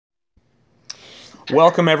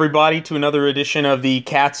Welcome, everybody, to another edition of the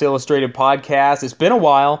Cats Illustrated podcast. It's been a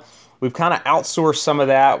while. We've kind of outsourced some of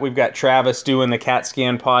that. We've got Travis doing the Cat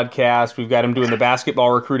Scan podcast. We've got him doing the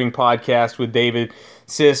basketball recruiting podcast with David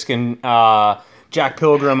Sisk and Jack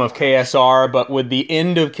Pilgrim of KSR. But with the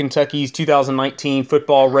end of Kentucky's 2019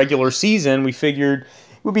 football regular season, we figured it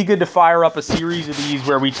would be good to fire up a series of these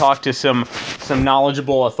where we talk to some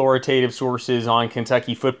knowledgeable, authoritative sources on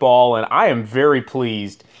Kentucky football. And I am very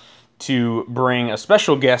pleased to bring a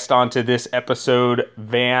special guest onto this episode,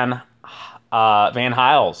 Van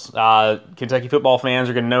Hiles. Kentucky football fans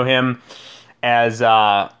are going to know him as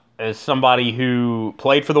somebody who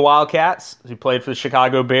played for the Wildcats, who played for the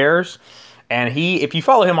Chicago Bears, and if you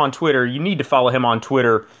follow him on Twitter, you need to follow him on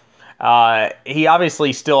Twitter. He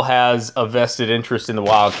obviously still has a vested interest in the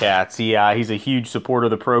Wildcats. He's a huge supporter of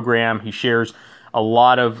the program. He shares a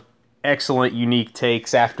lot of excellent, unique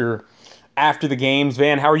takes after the games.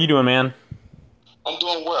 Van, how are you doing, man? I'm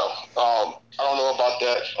doing well. I don't know about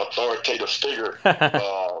that authoritative figure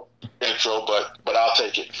intro, but I'll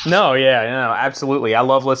take it. No, absolutely. I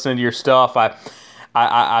love listening to your stuff.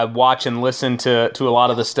 I watch and listen to a lot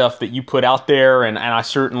of the stuff that you put out there, and I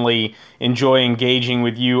certainly enjoy engaging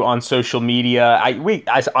with you on social media.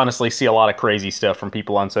 I honestly see a lot of crazy stuff from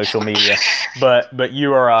people on social media, but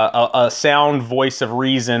you are a sound voice of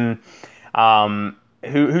reason,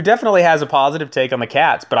 who definitely has a positive take on the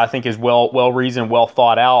Cats, but I think is well reasoned, well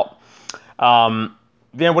thought out. Van,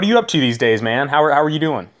 what are you up to these days, man? How are you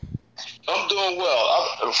doing? I'm doing well.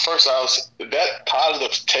 That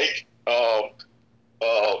positive take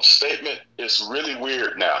statement is really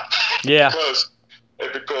weird now. Yeah.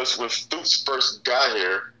 because when Stoops first got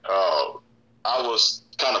here, I was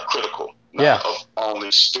kind of critical, of only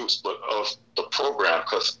Stoops, but of the program,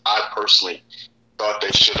 because I personally thought they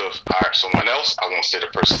should have hired someone else. I won't say the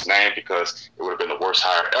person's name because it would have been the worst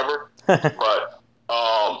hire ever. But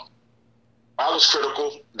I was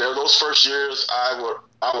critical. Those first years, I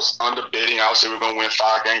was underbidding. I would say we're going to win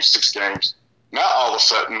 5 games, 6 games. Now all of a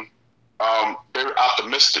sudden, they were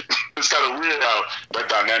optimistic. It's kind of weird how that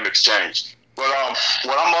dynamics changed. But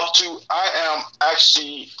what I'm up to, I am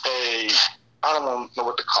actually I don't know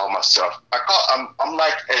what to call myself. I'm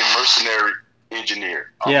like a mercenary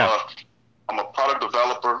engineer. I'm a product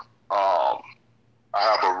developer. I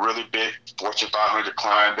have a really big Fortune 500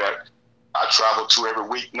 client that I travel to every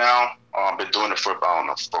week now. I've been doing it for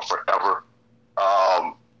forever.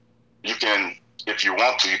 You can, if you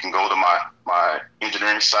want to, you can go to my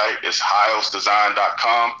engineering site. It's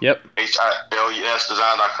hilesdesign.com. Yep.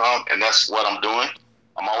 HILESdesign.com, and that's what I'm doing.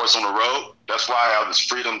 I'm always on the road. That's why I have this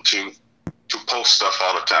freedom to post stuff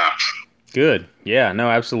all the time. Good. Yeah. No.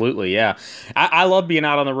 Absolutely. Yeah. I love being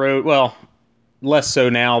out on the road. Well, less so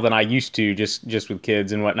now than I used to, just with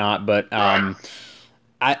kids and whatnot. But Right.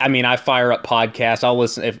 I fire up podcasts. I'll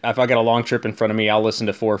listen if I got a long trip in front of me. I'll listen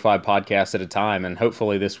to 4 or 5 podcasts at a time, and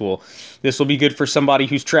hopefully this will be good for somebody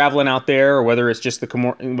who's traveling out there, or whether it's just the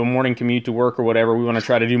morning commute to work or whatever. We want to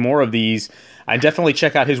try to do more of these. I definitely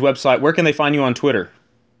check out his website. Where can they find you on Twitter?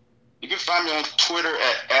 You can find me on Twitter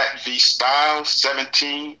at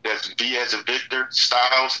VStyles17. That's V as in Victor,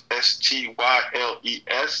 Styles,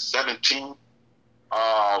 STYLES 17.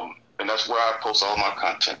 And that's where I post all my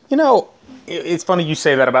content. You know, it's funny you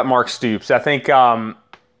say that about Mark Stoops. I think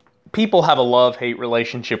people have a love-hate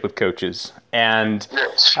relationship with coaches. And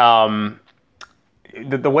Yes.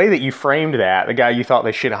 The way that you framed that, the guy you thought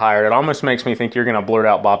they should have hired, it almost makes me think you're going to blurt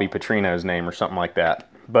out Bobby Petrino's name or something like that.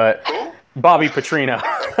 But Who? Bobby Petrino.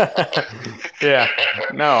 Yeah.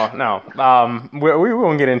 No. We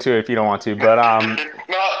won't get into it if you don't want to, but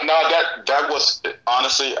No, that was,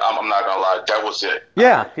 honestly, I'm not gonna lie, that was it.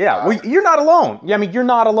 Yeah. Well, you're not alone. Yeah, I mean, you're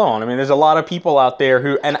not alone. I mean, there's a lot of people out there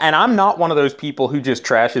who, and I'm not one of those people who just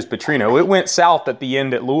trashes Petrino. It went south at the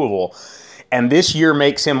end at Louisville, and this year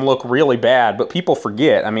makes him look really bad, but people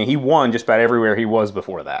forget. I mean, he won just about everywhere he was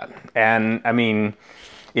before that. And, I mean,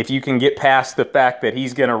 if you can get past the fact that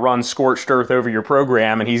he's going to run scorched earth over your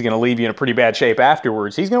program and he's going to leave you in a pretty bad shape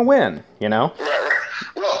afterwards, he's going to win, you know? Right.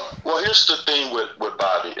 Well, here's the thing with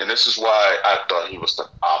Bobby, and this is why I thought he was the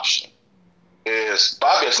option, is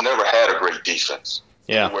Bobby has never had a great defense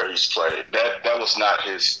anywhere he's played. That was not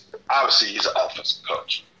his – obviously, he's an offensive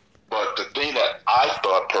coach. But the thing that I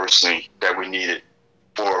thought personally that we needed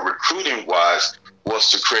for recruiting-wise was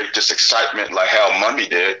to create this excitement like Hal Mumme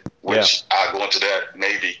did, which I'll go into that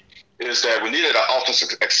maybe, is that we needed an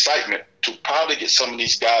offensive excitement to probably get some of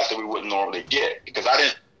these guys that we wouldn't normally get. Because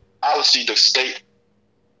obviously the state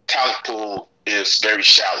talent pool is very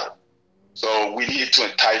shallow. So we needed to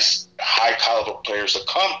entice high caliber players to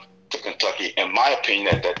come to Kentucky, in my opinion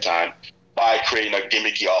at that time, by creating a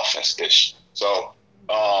gimmicky offense-ish. So,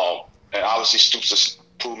 and obviously Stoops has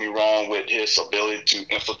proved me wrong with his ability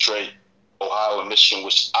to infiltrate Ohio and Michigan,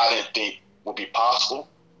 which I didn't think would be possible.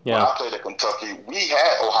 Yeah. When I played at Kentucky, we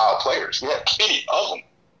had Ohio players. We had plenty of them.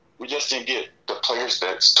 We just didn't get the players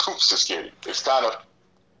that Stoops is getting. It's kind of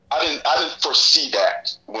I didn't foresee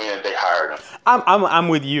that when they hired him. I'm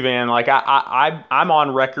with you, Van. Like I'm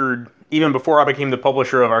on record. Even before I became the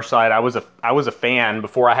publisher of our site, I was a fan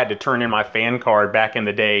before I had to turn in my fan card back in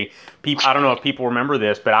the day. I don't know if people remember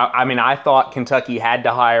this, but I thought Kentucky had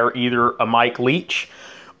to hire either a Mike Leach,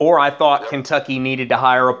 or I thought Kentucky needed to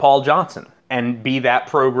hire a Paul Johnson and be that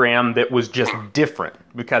program that was just different,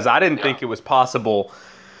 because I didn't think it was possible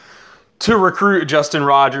to recruit Justin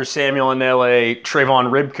Rogers, Samuel Anele,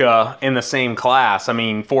 Trayvon Ribka in the same class. I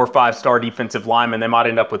mean, 4 or 5-star defensive linemen. They might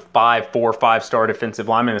end up with 4 or 5-star defensive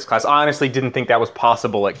linemen in this class. I honestly didn't think that was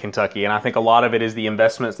possible at Kentucky, and I think a lot of it is the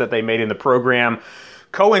investments that they made in the program,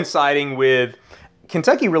 coinciding with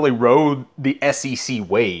Kentucky really rode the SEC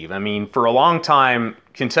wave. I mean, for a long time,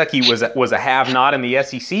 Kentucky was a have-not in the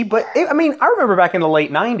SEC, but I remember back in the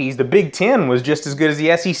late 90s, the Big Ten was just as good as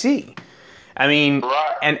the SEC. I mean,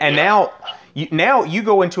 and now you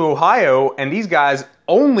go into Ohio, and these guys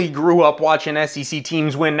only grew up watching SEC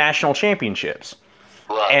teams win national championships.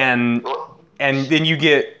 Right. And then you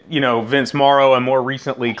get, Vince Morrow and more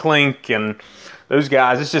recently Klink and those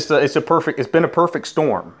guys. It's been a perfect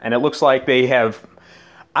storm. And it looks like they have,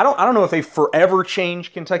 I don't know if they forever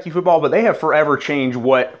changed Kentucky football, but they have forever changed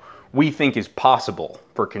what we think is possible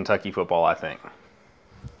for Kentucky football, I think.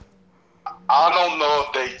 I don't know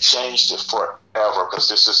if they changed it forever, because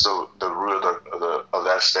this is the root of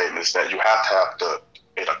that statement, is that you have to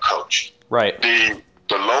have a coach. Right. The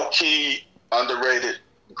low-key underrated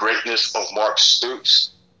greatness of Mark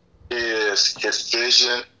Stoops is his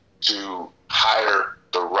vision to hire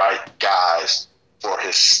the right guys for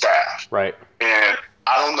his staff. Right. And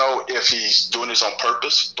I don't know if he's doing this on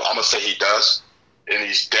purpose, but I'm going to say he does. And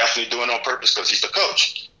he's definitely doing it on purpose because he's the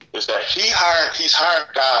coach. Is that he's hiring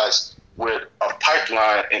guys with a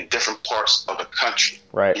pipeline in different parts of the country.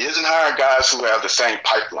 Right. He isn't hiring guys who have the same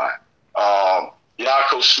pipeline.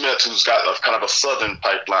 Coach Smith, who's got kind of a southern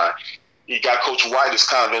pipeline. He got Coach White, who's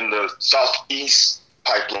kind of in the southeast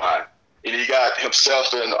pipeline. And he got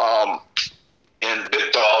himself in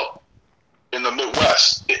Big Dog in the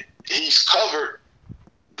Midwest. He's covered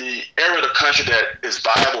the area of the country that is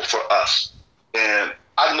viable for us. And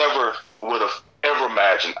I never would have ever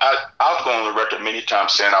imagined. I've gone on the record many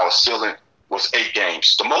times saying our ceiling was 8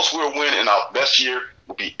 games. The most we'll win in our best year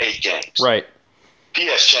will be 8 games. Right. He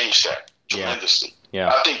has changed that tremendously. Yeah.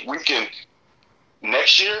 I think we can,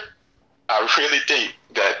 next year, I really think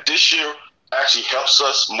that this year actually helps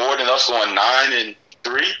us more than us going 9-3,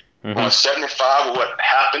 going 7-5 with what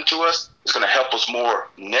happened to us. It's going to help us more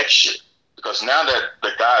next year, because now that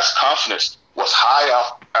the guys' confidence was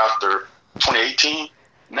high after 2018,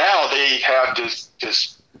 now they have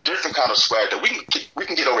this different kind of swag that we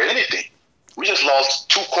can get over anything. We just lost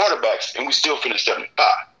 2 quarterbacks and we still finished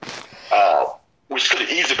 7-5, which could have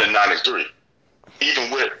easily been 9-3,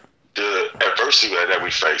 even with the adversity that we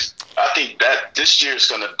faced. I think that this year is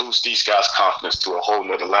going to boost these guys' confidence to a whole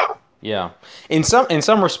nother level. Yeah, in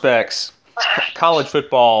some respects, college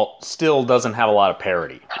football still doesn't have a lot of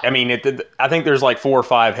parity. I mean, I think there's like 4 or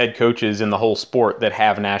 5 head coaches in the whole sport that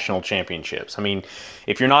have national championships. I mean,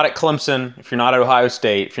 if you're not at Clemson, if you're not at Ohio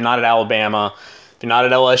State, if you're not at Alabama, if you're not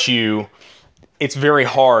at LSU, it's very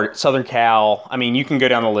hard. Southern Cal, I mean, you can go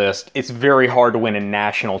down the list. It's very hard to win a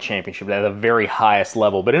national championship at the very highest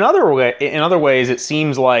level. But in other ways, it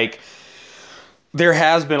seems like there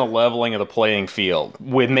has been a leveling of the playing field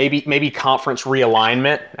with maybe conference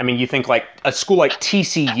realignment. I mean, you think like a school like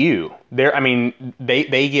TCU,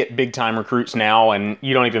 they get big time recruits now, and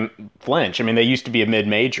you don't even flinch. I mean, they used to be a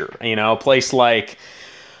mid-major. A place like,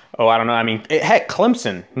 I don't know. I mean, heck,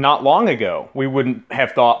 Clemson, not long ago, we wouldn't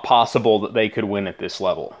have thought possible that they could win at this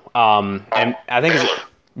level. And I think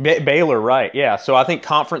it's Baylor, right? Yeah. So I think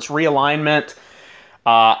conference realignment.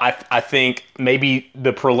 I think maybe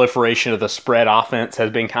the proliferation of the spread offense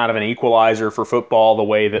has been kind of an equalizer for football, the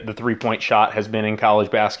way that the 3-point shot has been in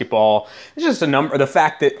college basketball. It's just the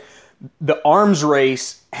fact that the arms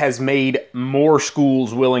race has made more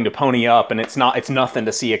schools willing to pony up, and it's nothing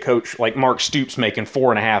to see a coach like Mark Stoops making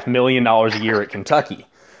 $4.5 million a year at Kentucky,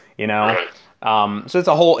 Right. So it's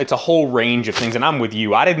a whole range of things, and I'm with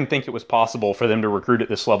you. I didn't think it was possible for them to recruit at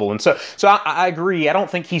this level, and so I agree. I don't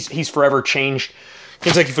think he's forever changed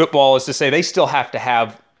Kentucky football, is to say they still have to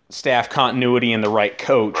have staff continuity and the right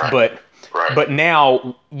coach, but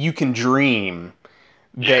now you can dream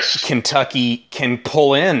that Kentucky can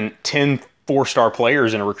pull in 10, 4-star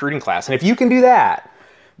players in a recruiting class. And if you can do that,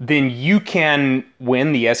 then you can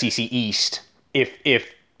win the SEC East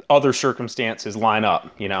if other circumstances line up,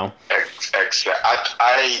 you know? Exactly.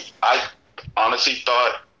 I honestly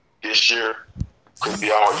thought this year could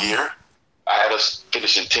be our year. I had us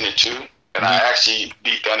finishing 10-2, and I actually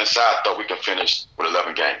beat that inside. I thought we could finish with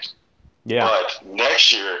 11 games. Yeah. But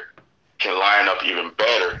next year can line up even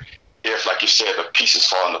better if, like you said, the pieces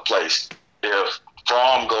fall into place. If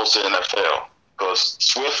Fromm goes to NFL, because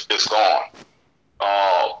Swift is gone.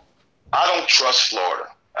 I don't trust Florida.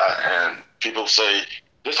 And people say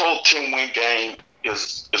this whole 10-win game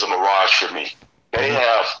is a mirage for me. They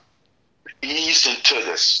have eased into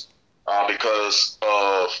this because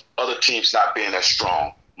of other teams not being as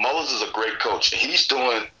strong. Mullins is a great coach, and he's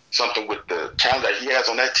doing something with the talent that he has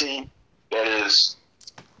on that team that is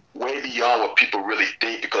way beyond what people really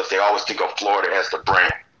think, because they always think of Florida as the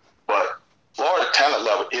brand. But Florida talent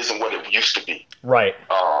level isn't what it used to be. Right.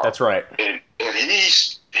 That's right. And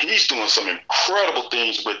he's doing some incredible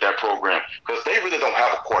things with that program, because they really don't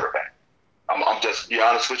have a quarterback. I'm just be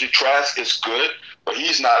honest with you. Trask is good, but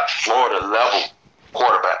he's not Florida level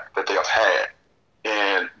quarterback that they have had.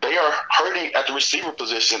 And they are hurting at the receiver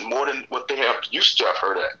position more than what they have used to have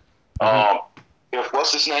hurt at. If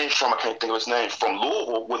what's his name from, I can't think of his name, from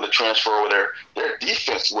Louisville, with the transfer over there, their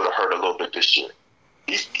defense would have hurt a little bit this year.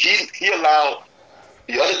 He allowed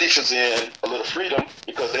the other defense in a little freedom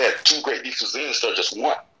because they had two great defenses in instead of just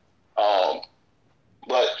one.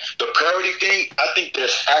 But the parity thing, I think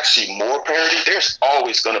there's actually more parity. There's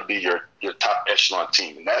always going to be your top echelon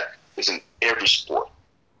team, and that is in every sport.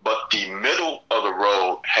 But the middle of the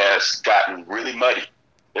road has gotten really muddy.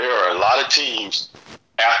 There are a lot of teams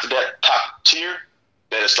after that top tier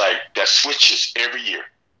that it's like that switches every year.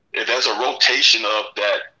 There's a rotation of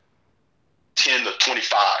that 10 to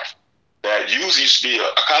 25 that usually used to be a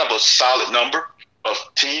kind of a solid number of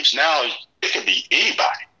teams. Now it can be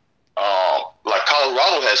anybody. Like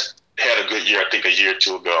Colorado has had a good year, I think, a year or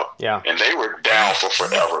two ago. Yeah. And they were down for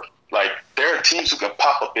forever. Like, there are teams who can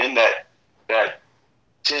pop up in that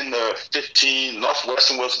 10 to 15.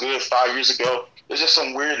 Northwestern was good 5 years ago. There's just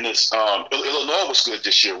some weirdness. Illinois was good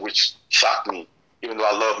this year, which shocked me, even though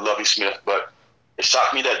I love Lovie Smith. But it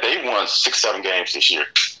shocked me that they won 6-7 games this year.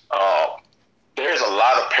 There's a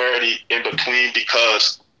lot of parity in between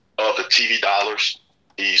because of the TV dollars,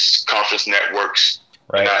 these conference networks.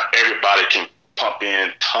 Right. Not everybody can pump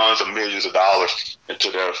in tons of millions of dollars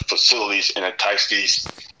into their facilities and entice these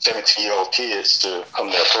 17-year-old kids to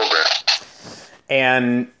come to their program.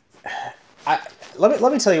 And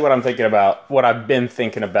let me tell you what I'm thinking about, what I've been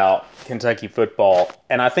thinking about Kentucky football.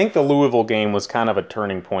 And I think the Louisville game was kind of a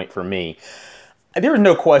turning point for me. There was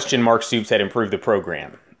no question Mark Stoops had improved the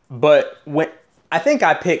program. But I think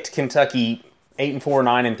I picked Kentucky 8-4,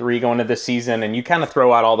 9-3 going into this season, and you kind of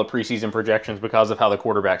throw out all the preseason projections because of how the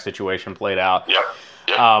quarterback situation played out.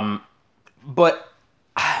 Yep. But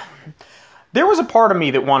there was a part of me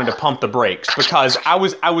that wanted to pump the brakes, because I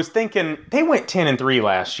was thinking they went 10-3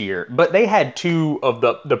 last year, but they had two of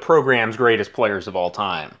the program's greatest players of all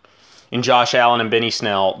time, in Josh Allen and Benny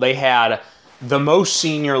Snell. They had the most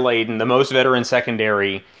senior laden, the most veteran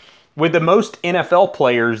secondary, with the most NFL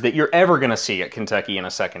players that you're ever going to see at Kentucky in a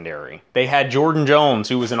secondary. They had Jordan Jones,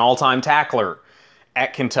 who was an all-time tackler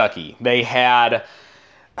at Kentucky. They had,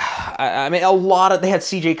 they had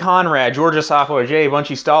C.J. Conrad, George Asafo-Ajay,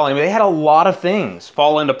 Bunchy Stalling. They had a lot of things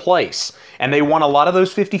fall into place, and they won a lot of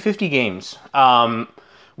those 50-50 games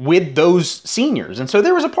with those seniors. And so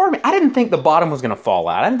there was a part of me, I didn't think the bottom was going to fall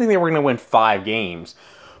out. I didn't think they were going to win 5 games.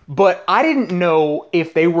 But I didn't know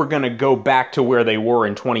if they were going to go back to where they were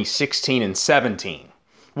in 2016 and 17,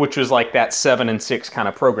 which was like that 7-6 kind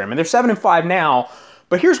of program. And they're 7-5 now,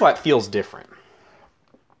 but here's why it feels different.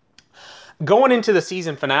 Going into the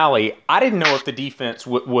season finale, I didn't know if the defense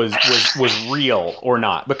was real or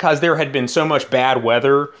not, because there had been so much bad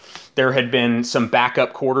weather. There had been some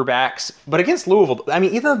backup quarterbacks. But against Louisville, I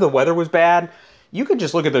mean, even though the weather was bad, you could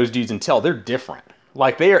just look at those dudes and tell they're different.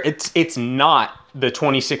 Like, it's not the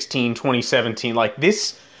 2016, 2017. Like,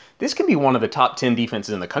 this could be one of the top 10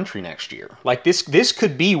 defenses in the country next year. Like, this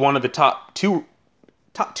could be one of the top two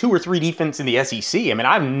or three defenses in the SEC. I mean,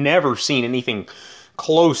 I've never seen anything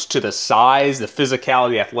close to the size, the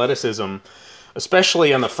physicality, the athleticism,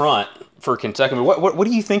 especially on the front for Kentucky. I mean, what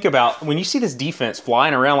do you think about when you see this defense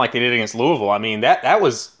flying around like they did against Louisville? I mean, that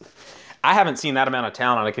was, I haven't seen that amount of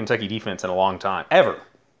talent on a Kentucky defense in a long time, ever.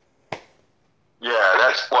 Yeah,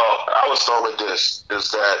 I would start with this, is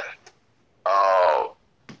that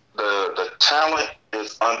the talent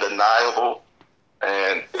is undeniable,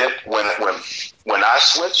 And when I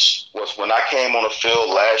switched was when I came on the field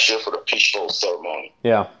last year for the Peach Bowl ceremony.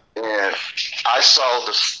 Yeah. And I saw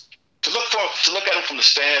this to look at him from the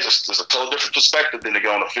stands is a totally different perspective than to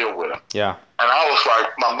get on the field with him. Yeah. And I was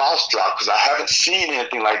like, my mouth dropped because I haven't seen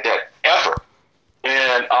anything like that ever.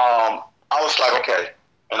 And I was like, okay.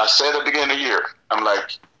 And I said at the beginning of the year, I'm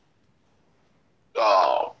like,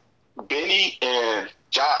 Benny and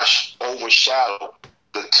Josh overshadowed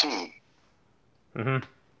the team. Mm-hmm.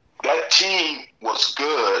 That team was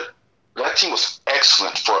good. That team was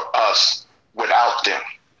excellent for us without them.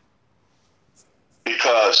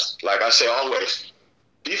 Because, like I say always,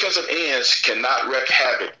 defensive ends cannot wreak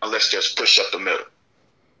havoc unless there's push up the middle.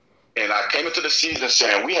 And I came into the season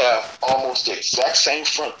saying we have almost the exact same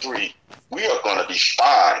front three. We are going to be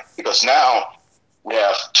fine because now we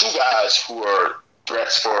have two guys who are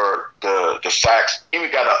threats for the sacks. And we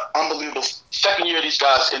got an unbelievable second year of these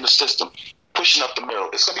guys in the system pushing up the middle.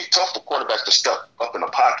 It's going to be tough for quarterbacks to step up in the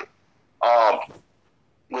pocket.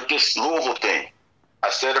 With this Louisville thing, I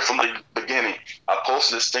said it from the beginning. I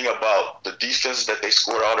posted this thing about the defenses that they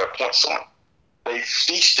scored all their points on. They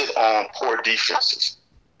feasted on poor defenses.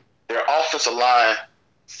 Their offensive line,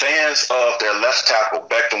 fans of their left tackle,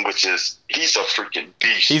 Beckham, he's a freaking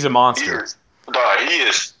beast. He's a monster. He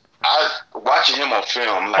is. Watching him on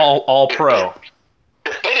film. Like, all pro.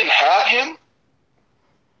 If they didn't have him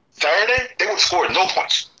Saturday, they would have scored no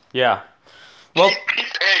points. Yeah. Well, he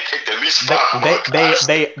pancaked at least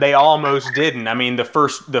 5 they almost didn't. I mean, the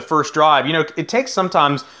first drive, it takes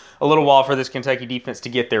sometimes a little while for this Kentucky defense to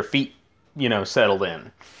get their feet, settled in.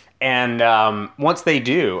 And once they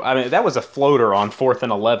do, I mean, that was a floater on 4th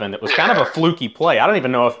and 11. It was kind of a fluky play. I don't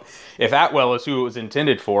even know if Atwell is who it was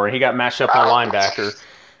intended for. And he got matched up on a linebacker.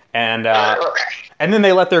 And then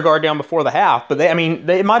they let their guard down before the half. But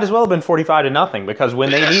they might as well have been 45-0 because when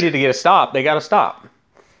they needed to get a stop, they got a stop.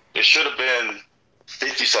 It should have been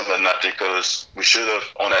 50-something because we should have,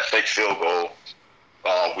 on that fake field goal,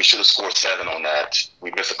 we should have scored 7 on that.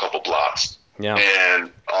 We missed a couple blocks. Yeah.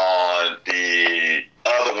 And on the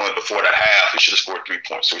other one before that half, we should have scored 3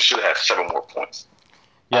 points. So we should have had 7 more points.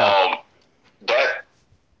 Yeah.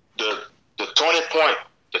 The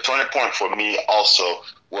turning point for me also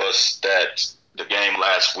was that the game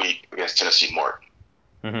last week against Tennessee Martin.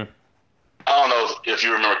 Mm-hmm. I don't know if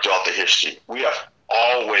you remember throughout the history, we have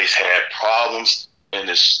always had problems in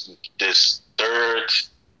this third,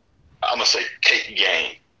 I'm going to say, cake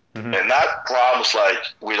game. Mm-hmm. And not problems like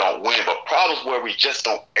we don't win, but problems where we just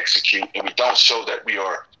don't execute and we don't show that we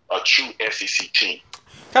are a true SEC team.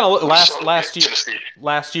 Kind of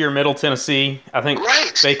last year, Middle Tennessee, I think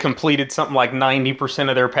They completed something like 90%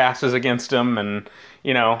 of their passes against them, and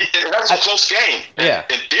that was a close game. Yeah.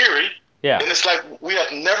 In theory. Yeah. And it's like we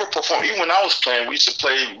have never performed. Even when I was playing, we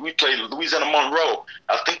played Louisiana Monroe.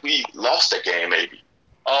 I think we lost that game maybe.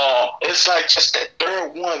 It's like just that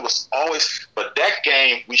third one was always, but that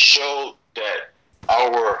game we showed that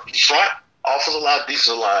our front offensive line,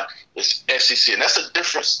 defensive line is SEC, and that's the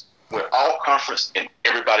difference with all conference and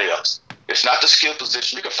everybody else. It's not the skill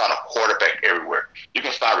position. You can find a quarterback everywhere. You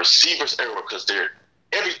can find receivers everywhere because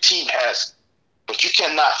every team has, but you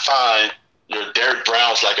cannot find your Derrick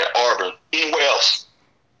Browns like at Auburn anywhere else.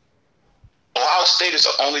 Ohio State is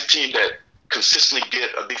the only team that consistently get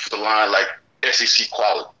a defensive line like SEC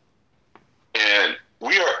quality. And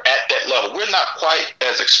we are at that level. We're not quite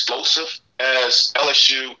as explosive as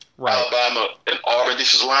LSU, Alabama, and Auburn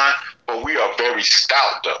defensive line, but we are very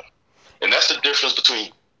stout, though. And that's the difference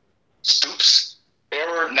between Stoops'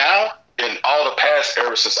 era now and all the past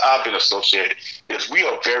eras since I've been associated, is we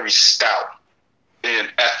are very stout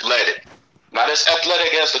and athletic. Not as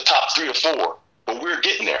athletic as the top 3 or 4, but we're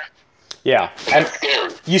getting there. Yeah. And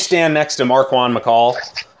you stand next to Marquand McCall.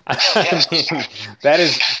 I mean,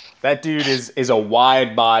 that dude is a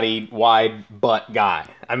wide-bodied, wide-butt guy.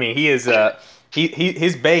 I mean, he is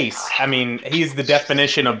his base. I mean, he is the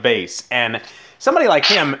definition of base. And somebody like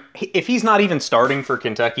him, if he's not even starting for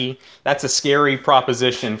Kentucky, that's a scary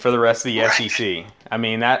proposition for the rest of the SEC. I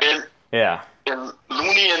mean, yeah. And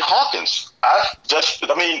Looney and Hawkins.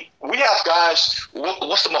 We have guys.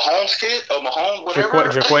 What's the Mahomes kid? Mahomes, whatever.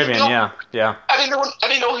 Jaquavian, yeah. I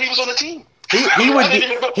didn't know he was on the team.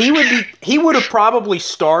 He would have probably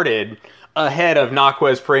started ahead of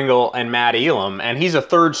Naquez Pringle and Matt Elam, and he's a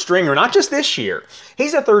third stringer, not just this year.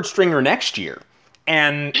 He's a third stringer next year.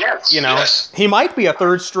 And, he might be a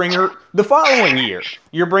third stringer the following year.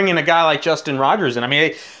 You're bringing a guy like Justin Rogers in. I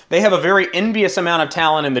mean, they have a very envious amount of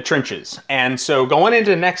talent in the trenches. And so going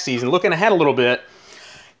into next season, looking ahead a little bit,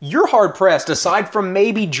 you're hard-pressed, aside from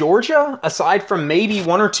maybe Georgia, aside from maybe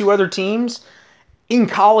 1 or 2 other teams, in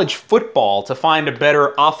college football to find a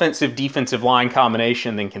better offensive-defensive line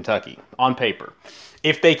combination than Kentucky on paper,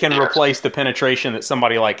 if they can replace the penetration that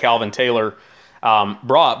somebody like Calvin Taylor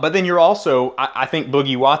brought. But then you're also, I think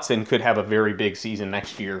Boogie Watson could have a very big season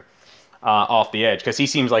next year off the edge, because he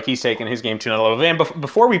seems like he's taking his game to another level. And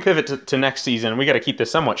before we pivot to next season, we got to keep this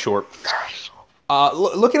somewhat short.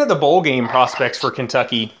 Looking at the bowl game prospects for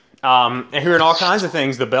Kentucky, and hearing all kinds of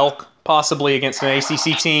things, the Belk possibly against an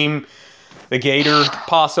ACC team, the Gator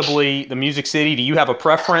possibly, the Music City. Do you have a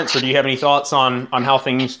preference, or do you have any thoughts on how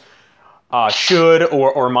things should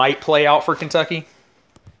or might play out for Kentucky?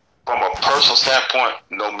 From a personal standpoint,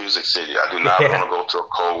 no Music City. I do not want to go to a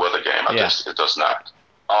cold weather game. It does not.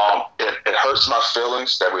 It hurts my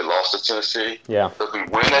feelings that we lost to Tennessee. Yeah. If we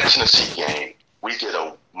win that Tennessee game, we get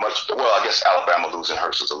a much, well, I guess Alabama losing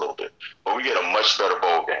hurts us a little bit, but we get a much better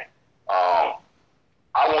bowl game.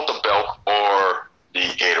 I want the Belk or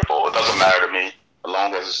the Gator Bowl. It doesn't matter to me as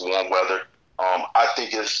long as it's warm weather. I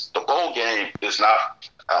think the bowl game is not,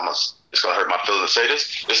 it's going to hurt my feelings to say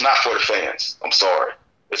this, it's not for the fans. I'm sorry.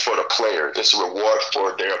 It's for the player. It's a reward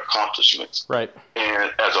for their accomplishments. Right.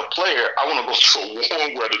 And as a player, I want to go to a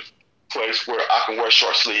warm weather place where I can wear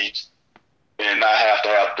short sleeves and not have to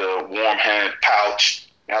have the warm hand pouch,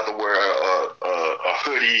 have to wear a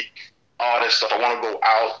hoodie, all that stuff. I want to go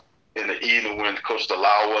out in the evening when the coaches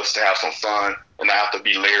allow us to have some fun and not have to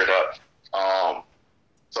be layered up.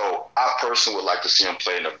 So I personally would like to see him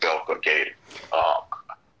play in the Belk or Gator.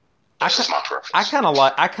 That's just my preference.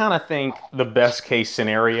 I kind of think the best case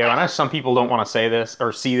scenario, and I know some people don't want to say this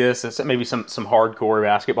or see this, it's maybe some hardcore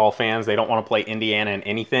basketball fans, they don't want to play Indiana in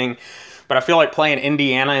anything, but I feel like playing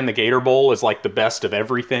Indiana in the Gator Bowl is like the best of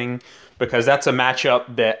everything, because that's a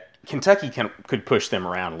matchup that Kentucky could push them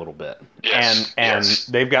around a little bit. Yes, and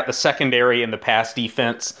they've got the secondary and the pass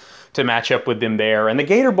defense to match up with them there. And the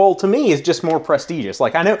Gator Bowl to me is just more prestigious.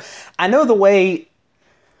 Like I know the way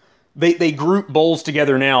they group bowls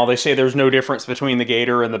together now. They say there's no difference between the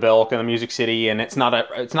Gator and the Belk and the Music City, and it's not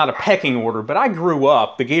a pecking order. But I grew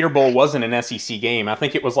up, the Gator Bowl wasn't an SEC game. I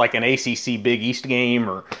think it was like an ACC Big East game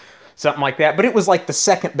or something like that. But it was like the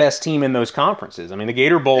second best team in those conferences. I mean, the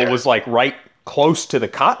Gator Bowl was like right close to the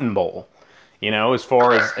Cotton Bowl, as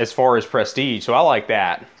far as prestige. So I like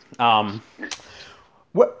that.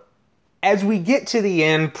 As we get to the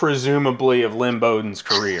end, presumably, of Lynn Bowden's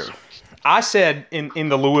career, I said in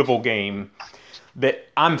the Louisville game that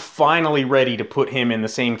I'm finally ready to put him in the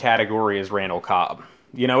same category as Randall Cobb.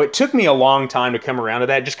 It took me a long time to come around to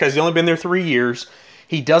that, just because he's only been there 3 years.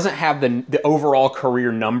 He doesn't have the overall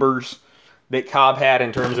career numbers that Cobb had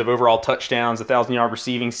in terms of overall touchdowns, 1,000-yard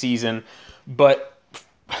receiving season. But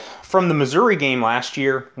from the Missouri game last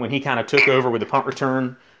year, when he kind of took over with the punt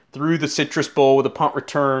return, through the Citrus Bowl with a punt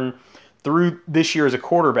return, through this year as a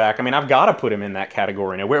quarterback, I mean, I've got to put him in that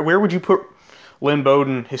category. Now, where would you put Lynn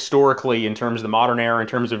Bowden historically in terms of the modern era, in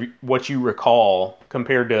terms of what you recall,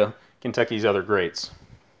 compared to Kentucky's other greats?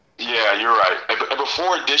 Yeah, you're right. And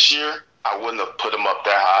before this year, I wouldn't have put him up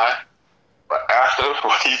that high. But after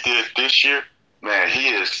what he did this year, man, he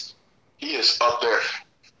is up there.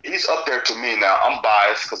 He's up there to me now. I'm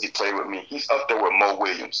biased because he played with me. He's up there with Mo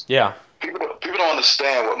Williams. Yeah. People don't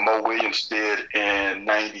understand what Mo Williams did in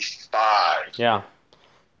 '95. Yeah.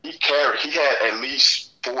 He had at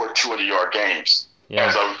least 4 200-yard games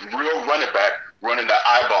as a real running back running the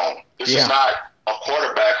I-bone. This is not a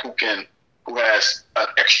quarterback who has an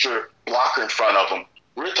extra blocker in front of him.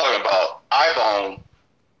 We're talking about I-bone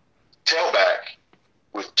tailback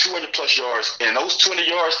with 200-plus yards. And those 200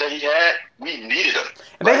 yards that he had, we needed them.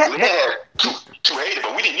 We had 280,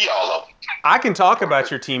 but we didn't need all of them. I can talk about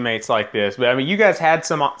your teammates like this, but I mean, you guys had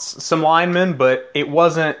some linemen, but it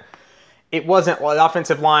wasn't. Well, the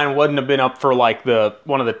offensive line wouldn't have been up for like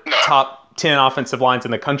one of the top 10 offensive lines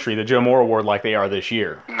in the country, the Joe Moore Award, like they are this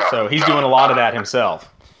year. So he's doing a lot of that himself.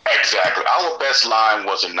 Exactly. Our best line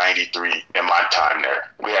was in '93 in my time there.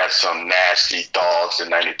 We had some nasty dogs in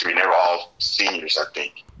 '93. They were all seniors, I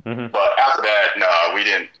think. Mm-hmm. But after that, no, we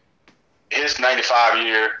didn't. His '95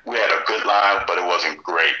 year, we had a good line, but it wasn't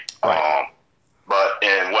great. Right. But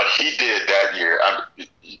in what he did that year,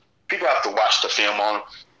 people have to watch the film on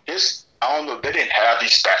him. I don't know, they didn't have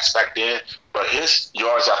these stats back then, but his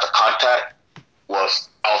yards after contact was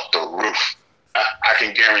off the roof. I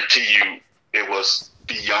can guarantee you it was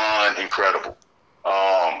beyond incredible.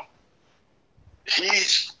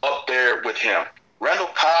 He's up there with him. Randall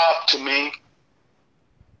Cobb, to me,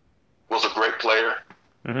 was a great player.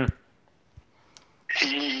 Mm-hmm.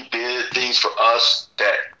 He did things for us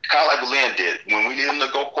that kind of like Lynn did. When we needed him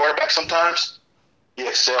to go quarterback sometimes, he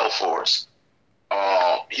excelled for us.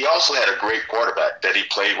 He also had a great quarterback that he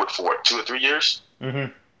played with for 2 or 3 years.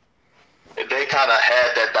 Mm-hmm. They kind of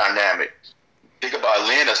had that dynamic. Think about it,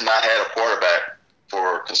 Lynn has not had a quarterback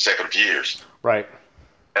for consecutive years. Right.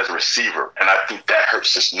 As a receiver, and I think that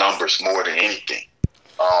hurts his numbers more than anything.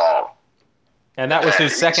 And that was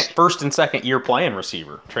his first and second year playing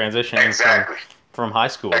receiver, transitioning from high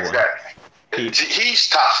school. Exactly. He's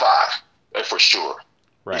top 5 for sure.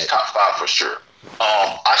 Right. He's top 5 for sure.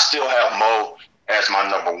 I still have Mo as my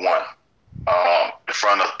number 1 in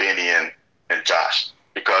front of Benny and Josh,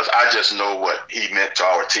 because I just know what he meant to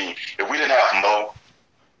our team. If we didn't have Mo,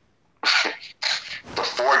 the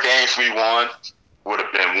 4 games we won would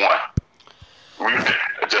have been 1. We would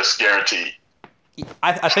have just guaranteed.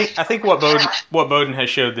 I think what Bowden has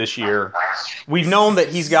showed this year, we've known that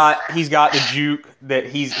he's got the juke, that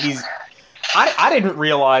he's I didn't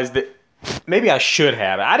realize that, maybe I should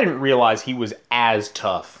have. I didn't realize he was as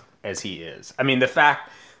tough as he is. I mean, the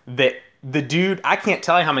fact that the dude, I can't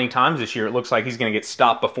tell you how many times this year it looks like he's going to get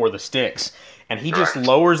stopped before the sticks, and he just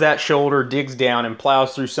lowers that shoulder, digs down, and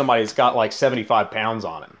plows through somebody that's got like 75 pounds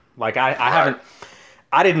on him. Like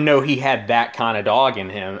I didn't know he had that kind of dog in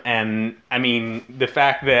him. And I mean, the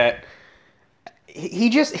fact that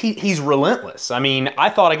he's relentless. I mean, I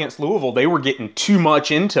thought against Louisville they were getting too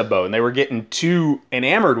much into Bowden. They were getting too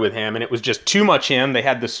enamored with him, and it was just too much him. They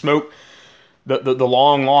had the smoke, the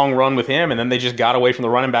long run with him, and then they just got away from the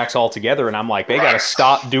running backs altogether. And I'm like, they got to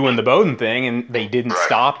stop doing the Bowden thing, and they didn't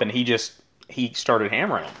stop, and he started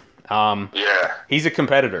hammering him. He's a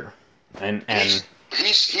competitor, and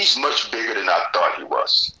he's much bigger than I thought he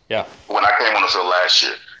was. Yeah. When I came on the field last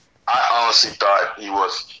year, I honestly thought he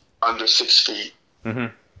was under 6 feet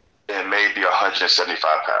and maybe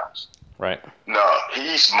 175 pounds. Right. No,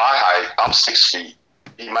 he's my height. I'm 6 feet.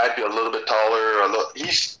 He might be a little bit taller.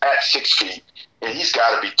 He's at 6 feet, and he's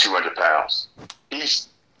got to be 200 pounds. He's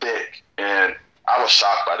thick, and I was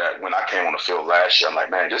shocked by that when I came on the field last year. I'm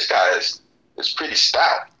like, man, this guy is pretty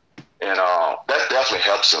stout, and that definitely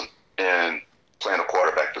helps him in playing a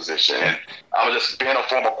quarterback position. And I'm just being a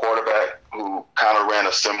former quarterback who kind of ran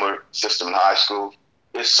a similar system in high school.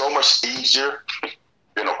 It's so much easier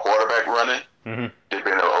being a quarterback running than being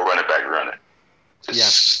a running back running.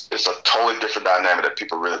 It's a totally different dynamic that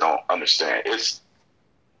people really don't understand. It's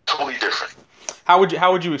totally different. How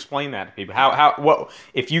would you explain that to people? What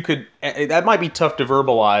if you could? That might be tough to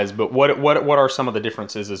verbalize, but what are some of the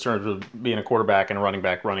differences in terms of being a quarterback and a running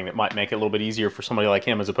back running that might make it a little bit easier for somebody like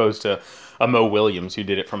him as opposed to a Mo Williams who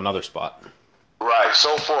did it from another spot? Right.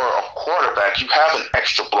 So for a quarterback, you have an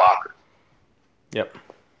extra blocker. Yep.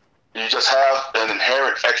 You just have an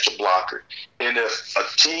inherent extra blocker. And if a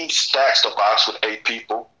team stacks the box with 8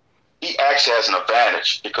 people, he actually has an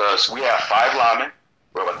advantage because we have 5 linemen,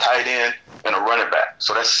 we have a tight end, and a running back.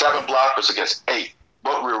 So that's 7 blockers against 8.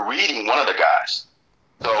 But we're reading one of the guys.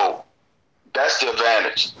 So that's the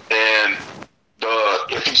advantage. And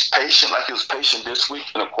if he's patient, like he was patient this week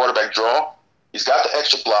in a quarterback draw, he's got the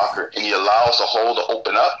extra blocker, and he allows the hole to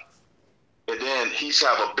open up. And then he's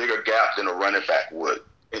have a bigger gap than a running back would,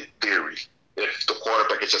 in theory, if the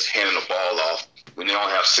quarterback is just handing the ball off when they don't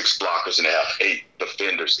have 6 blockers and they have 8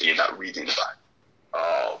 defenders and you're not reading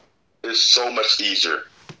anybody. It's so much easier.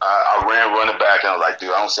 I ran running back and I was like, dude,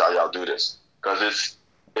 I don't see how y'all do this. Because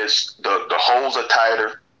it's the holes are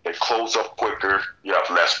tighter, they close up quicker, you have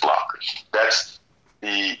less blockers. That's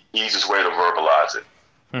the easiest way to verbalize it.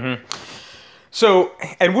 Mm-hmm. So,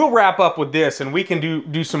 and we'll wrap up with this, and we can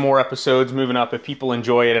do some more episodes moving up if people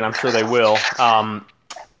enjoy it, and I'm sure they will.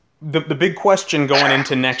 The big question going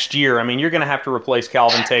into next year, I mean, you're going to have to replace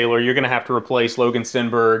Calvin Taylor, you're going to have to replace Logan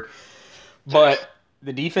Stenberg, but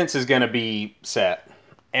the defense is going to be set.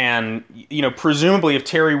 And, you know, presumably if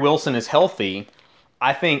Terry Wilson is healthy,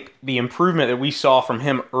 I think the improvement that we saw from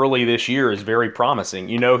him early this year is very promising.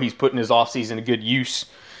 You know, he's putting his offseason to good use.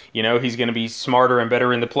 You know, he's going to be smarter and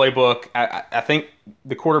better in the playbook. I think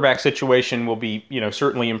the quarterback situation will be, you know,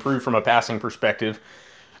 certainly improved from a passing perspective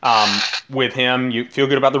with him. You feel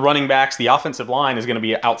good about the running backs. The offensive line is going to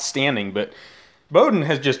be outstanding. But Bowden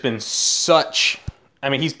has just been such – I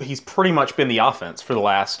mean, he's pretty much been the offense for the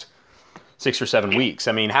last 6 or 7 weeks.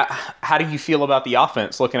 I mean, how do you feel about the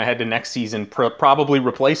offense looking ahead to next season, probably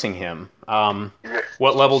replacing him?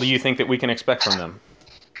 What level do you think that we can expect from them?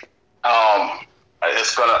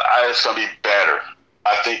 It's gonna be better.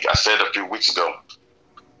 I think I said a few weeks ago,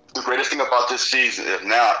 the greatest thing about this season is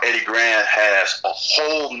now Eddie Grant has a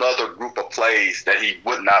whole nother group of plays that he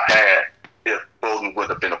would not have had if Bowden would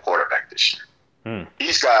have been a quarterback this year.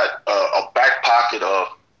 He's got a back pocket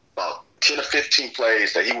of about 10 or 15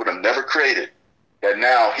 plays that he would have never created that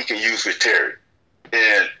now he can use with Terry.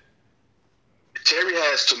 And Terry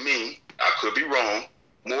has, to me, I could be wrong,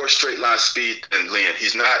 more straight line speed than Lynn.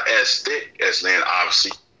 He's not as thick as Lynn,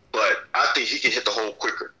 obviously, but I think he can hit the hole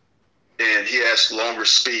quicker. And he has longer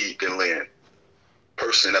speed than Lynn.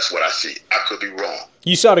 Personally, that's what I see. I could be wrong.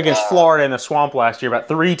 You saw it against Florida in the Swamp last year. About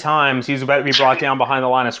 3 times he was about to be brought down behind the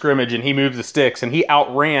line of scrimmage, and he moved the sticks, and he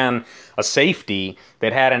outran a safety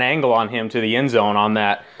that had an angle on him to the end zone on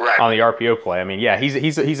that on the RPO play. I mean, yeah,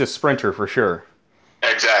 he's a sprinter for sure.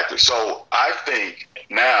 Exactly. So I think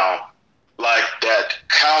now, like that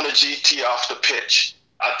counter GT off the pitch,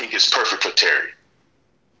 I think it's perfect for Terry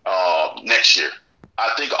next year.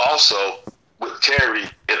 I think also with Terry,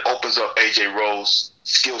 it opens up A.J. Rose's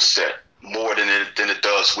skill set more than it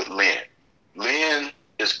does with Lynn. Lynn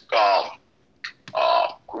is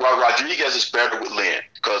Rodriguez is better with Lynn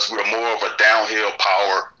because we're more of a downhill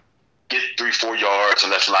power, get 3-4 yards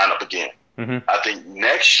and let's line up again. Mm-hmm. I think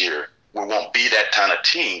next year we won't be that kind of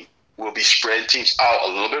team. We'll be spreading teams out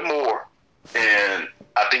a little bit more, and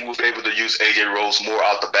I think we'll be able to use A.J. Rose more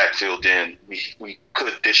out the backfield than we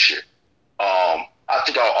could this year. I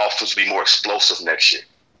think our offense will be more explosive next year,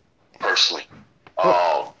 personally.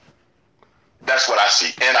 That's what I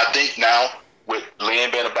see. And I think now with Lynn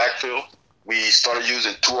being a backfield, we started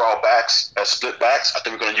using 2 out backs as split backs. I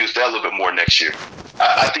think we're going to use that a little bit more next year.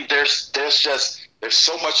 I think there's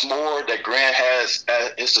so much more that Grant has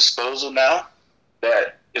at his disposal now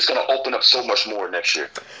that it's going to open up so much more next year.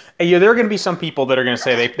 Yeah, there are going to be some people that are going to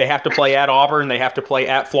say they have to play at Auburn, they have to play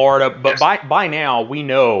at Florida, but by now we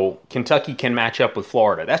know Kentucky can match up with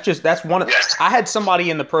Florida. That's one. I had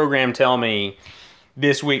somebody in the program tell me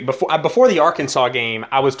this week before the Arkansas game.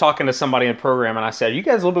 I was talking to somebody in the program and I said, "Are you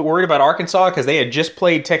guys a little bit worried about Arkansas because they had just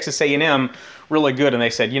played Texas A&M really good?" And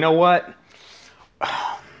they said, "You know what?"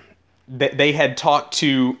 They had talked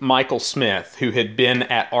to Michael Smith, who had been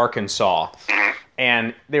at Arkansas.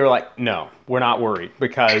 And they were like, no, we're not worried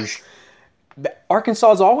because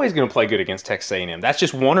Arkansas is always going to play good against Texas A&M. That's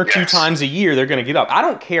just 1 or 2 times a year they're going to get up. I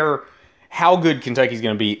don't care how good Kentucky's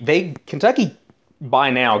going to be. Kentucky,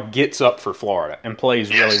 by now, gets up for Florida and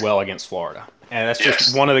plays really well against Florida. And that's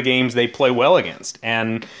just one of the games they play well against.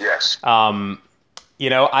 And, I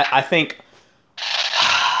think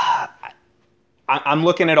I'm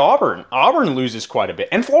looking at Auburn. Auburn loses quite a bit,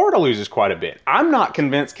 and Florida loses quite a bit. I'm not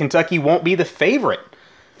convinced Kentucky won't be the favorite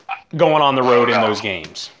going on the road in those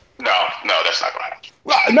games. No, that's not going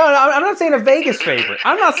to happen. No, I'm not saying a Vegas favorite.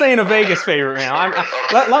 Man.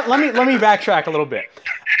 Let me backtrack a little bit.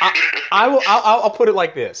 I'll put it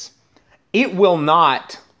like this: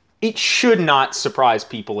 it should not surprise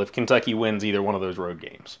people if Kentucky wins either one of those road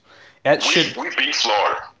games. We beat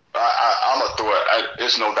Florida. I'm going to throw it.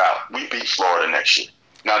 There's no doubt. We beat Florida next year.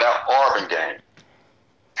 Now, that Auburn game,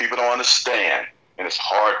 people don't understand, and it's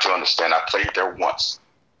hard to understand. I played there once.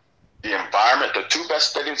 The environment, the 2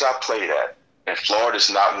 best stadiums I played at, and Florida's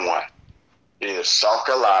not one, is South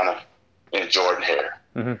Carolina and Jordan-Hare.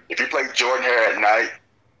 Mm-hmm. If you play Jordan-Hare at night,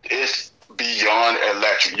 it's beyond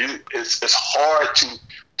electric. It's hard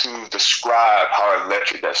to describe how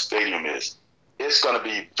electric that stadium is. It's going to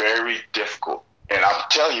be very difficult. And I'm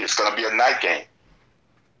telling you, it's going to be a night game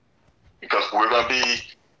because we're probably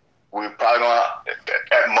going to,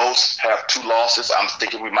 at most, have 2 losses. I'm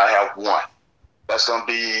thinking we might have 1. That's going to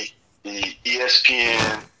be the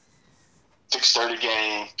ESPN 6:30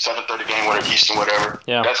 game, 7:30 game, whatever, Eastern, whatever.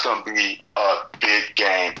 Yeah. That's going to be a big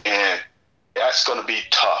game, and that's going to be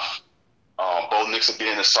tough. Bo Nix will be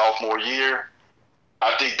in his sophomore year.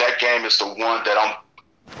 I think that game is the one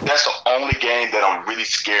that's the only game that I'm really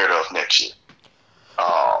scared of next year.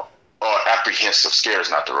 Or apprehensive. Scared is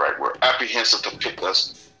not the right word. Apprehensive to pick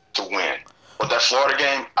us to win. But that Florida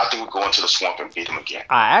game, I think we'll go into the Swamp and beat them again.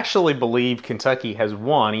 I actually believe Kentucky has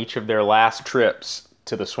won each of their last trips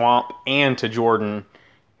to the Swamp and to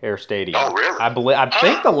Jordan-Hare Stadium. Oh, really? I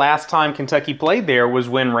think the last time Kentucky played there was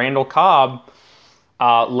when Randall Cobb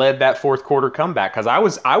led that fourth quarter comeback, because I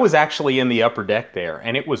was actually in the upper deck there,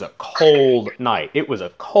 and it was a cold night.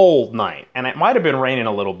 And it might have been raining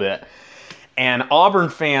a little bit. And Auburn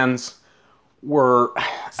fans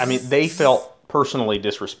they felt personally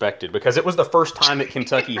disrespected because it was the first time that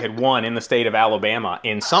Kentucky had won in the state of Alabama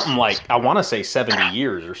in something like, I want to say 70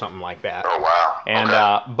 years or something like that. Oh, wow. And,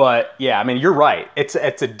 okay. But yeah, you're right. It's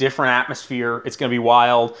a different atmosphere. It's going to be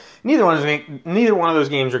wild. Neither one of those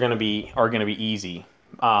games are going to be easy.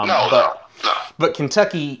 No. But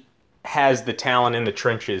Kentucky has the talent in the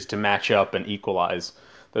trenches to match up and equalize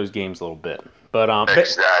those games a little bit. But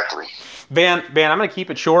exactly. Van, I'm going to keep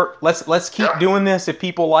it short. Let's keep doing this if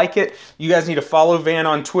people like it. You guys need to follow Van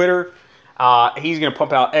on Twitter. He's going to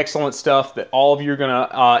pump out excellent stuff that all of you are going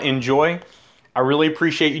to enjoy. I really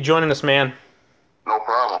appreciate you joining us, man. No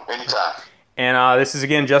problem. Anytime. And this is,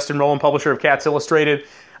 again, Justin Rowland, publisher of Cats Illustrated.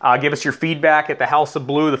 Give us your feedback at the House of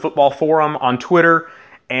Blue, the football forum on Twitter.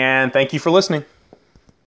 And thank you for listening.